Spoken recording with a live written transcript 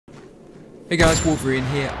Hey guys, Wolverine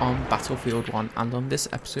here on Battlefield 1, and on this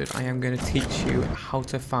episode I am going to teach you how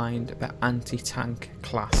to find the anti-tank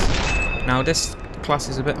class. Now this class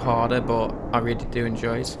is a bit harder, but I really do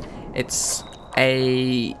enjoy it. It's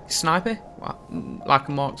a sniper, like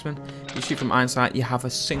a marksman. You shoot from eyesight, you have a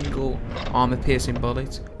single armor piercing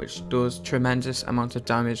bullet which does tremendous amount of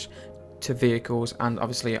damage to vehicles, and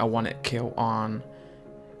obviously a one-hit kill on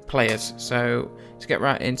players. So to get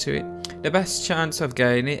right into it, the best chance of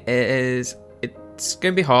getting it is, it's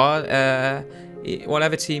going to be hard,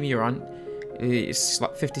 whatever team you're on, it's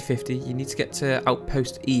like 50-50. You need to get to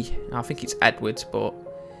outpost E. I think it's Edwards, but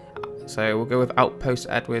so we'll go with outpost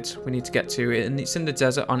Edwards. We need to get to it, and it's in the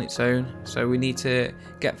desert on its own, so we need to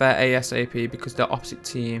get there ASAP because the opposite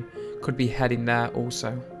team could be heading there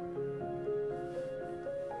also.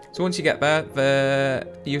 So once you get there,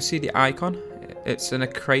 you'll see the icon. It's in a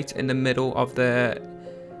crate in the middle of the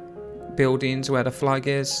buildings where the flag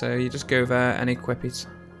is, so you just go there and equip it.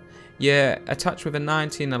 You're attached with a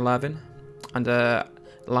 1911 and a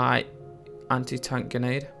light anti-tank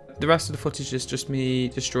grenade. The rest of the footage is just me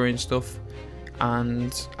destroying stuff,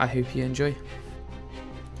 and I hope you enjoy.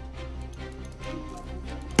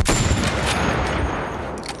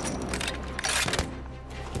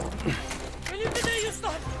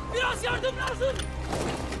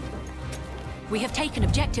 We have taken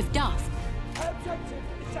objective Duff. Objective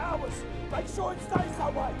is ours. Make sure it stays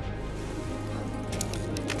that way.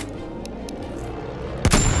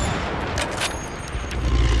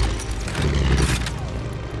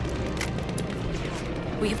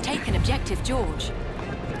 We have taken objective George.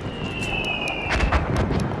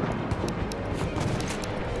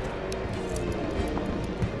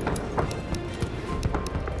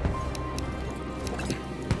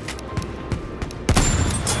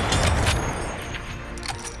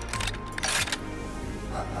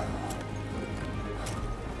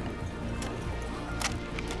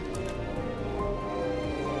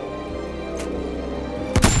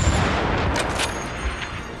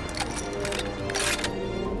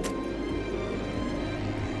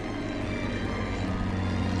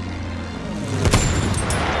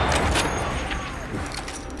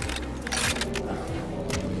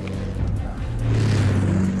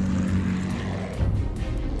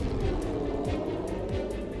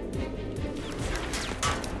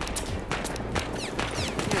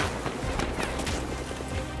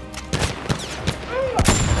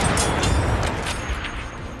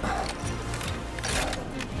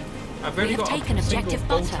 We have taken objective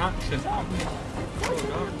Butter.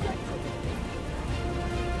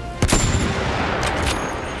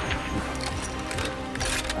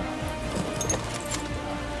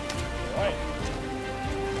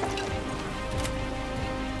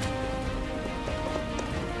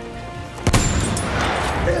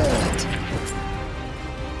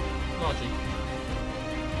 Logic.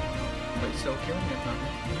 But you're still killing it, man.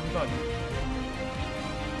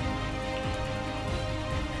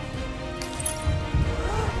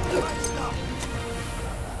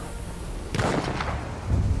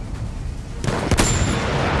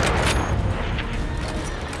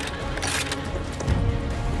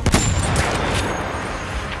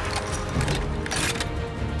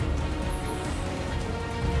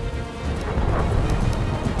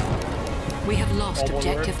 We have lost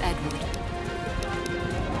objective Edward.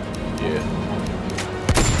 Yeah.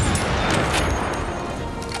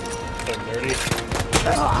 So nerdy.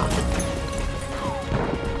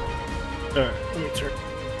 Alright, let me turn.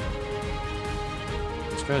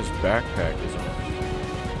 This guy's backpack is on.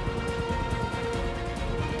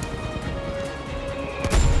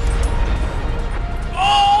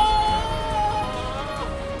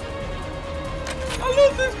 I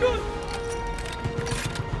love this gun!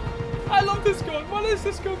 I love this gun! What is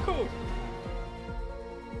this gun called?